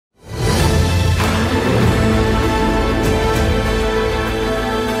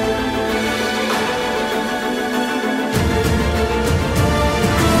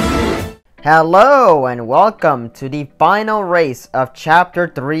Hello and welcome to the final race of Chapter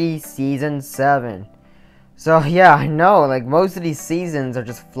 3 Season 7. So yeah, I know, like most of these seasons are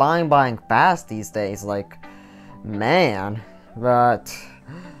just flying by and fast these days, like, man. But,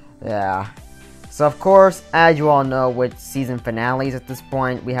 yeah. So of course, as you all know, with season finales at this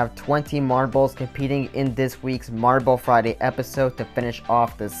point, we have 20 marbles competing in this week's Marble Friday episode to finish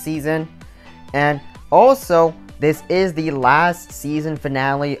off the season. And also, this is the last season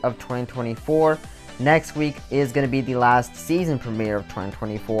finale of 2024. Next week is going to be the last season premiere of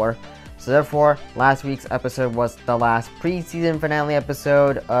 2024. So therefore, last week's episode was the last pre-season finale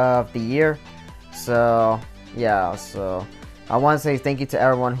episode of the year. So, yeah, so I want to say thank you to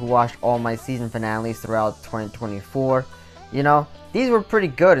everyone who watched all my season finales throughout 2024. You know, these were pretty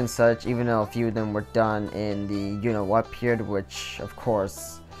good and such, even though a few of them were done in the you-know-what period, which, of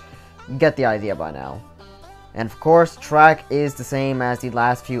course, you get the idea by now. And of course, track is the same as the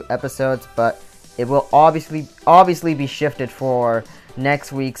last few episodes, but it will obviously be shifted for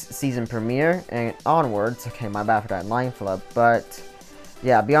next week's season premiere and onwards. Okay, my bad for that line flip, but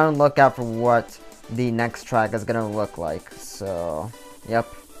yeah, be on the lookout for what the next track is gonna look like. So, yep.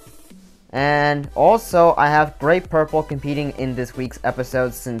 And also, I have Great Purple competing in this week's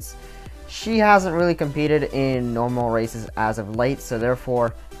episode since she hasn't really competed in normal races as of late, so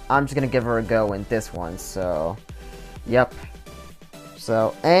therefore I'm just gonna give her a go in this one, so, yep.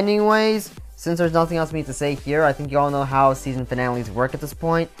 So, anyways, since there's nothing else for me to say here, I think you all know how season finales work at this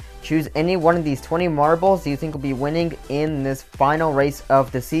point. Choose any one of these 20 marbles you think will be winning in this final race of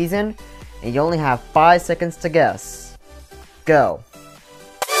the season, and you only have 5 seconds to guess. Go.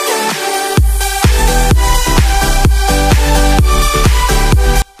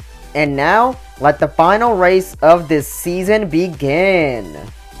 And now, let the final race of this season begin.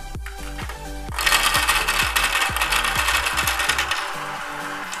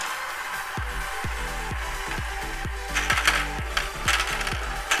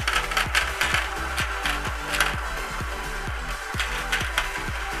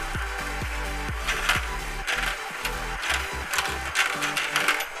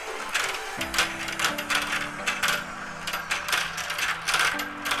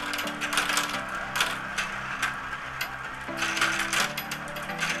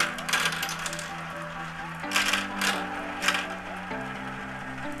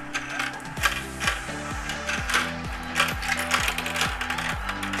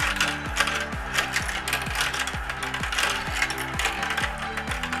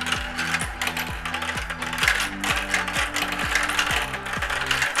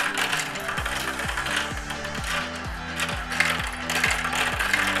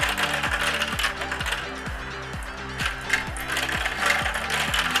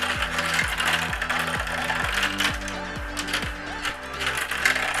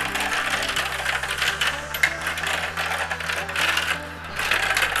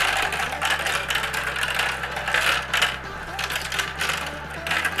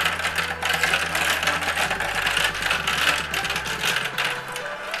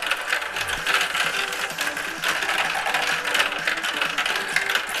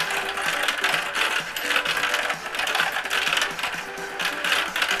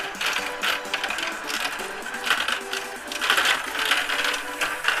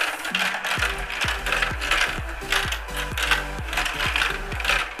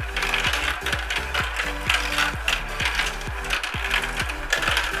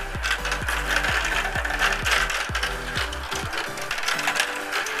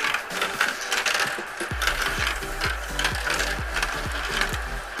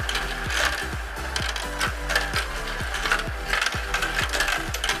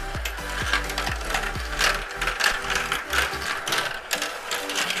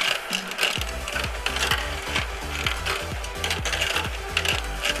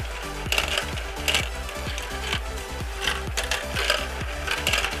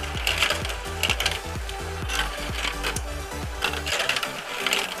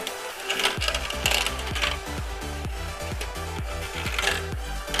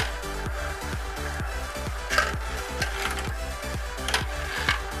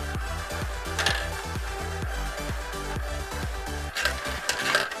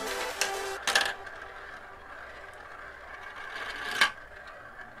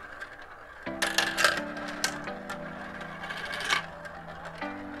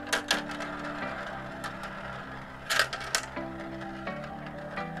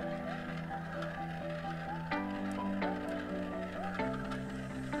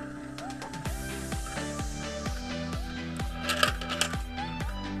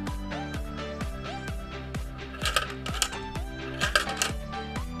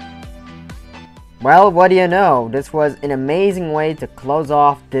 Well, what do you know? This was an amazing way to close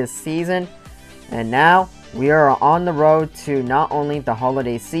off this season. And now, we are on the road to not only the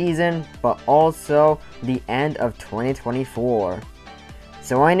holiday season, but also the end of 2024.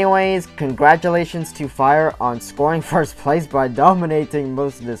 So anyways, congratulations to Fire on scoring first place by dominating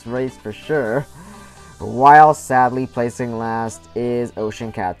most of this race for sure. While sadly placing last is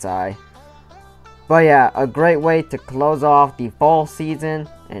Ocean Cat's Eye. But yeah, a great way to close off the fall season.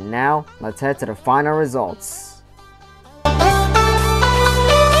 And now, let's head to the final results.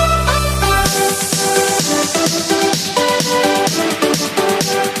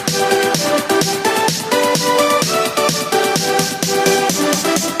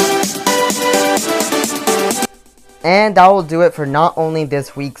 And that will do it for not only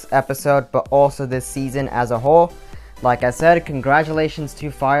this week's episode, but also this season as a whole. Like I said, congratulations to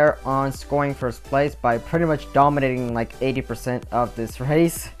Fire on scoring first place by pretty much dominating like 80% of this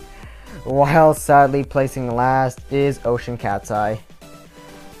race. While sadly placing last is Ocean Cat's Eye.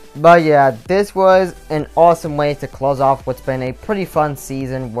 But yeah, this was an awesome way to close off what's been a pretty fun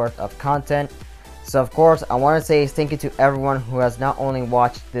season worth of content. So of course, I want to say thank you to everyone who has not only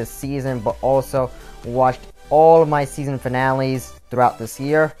watched this season, but also watched all of my season finales throughout this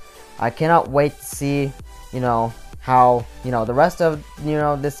year. I cannot wait to see, how, the rest of,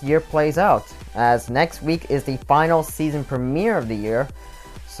 this year plays out. As next week is the final season premiere of the year.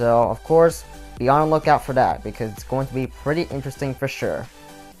 So, of course, be on the lookout for that because it's going to be pretty interesting for sure.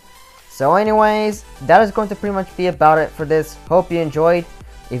 So anyways, that is going to pretty much be about it for this. Hope you enjoyed.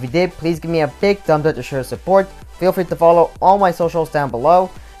 If you did, please give me a big thumbs up to show support. Feel free to follow all my socials down below.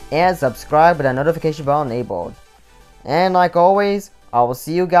 And subscribe with that notification bell enabled. And like always, I will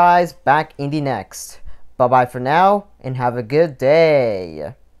see you guys back in the next. Bye bye for now, and have a good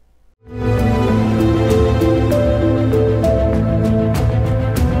day.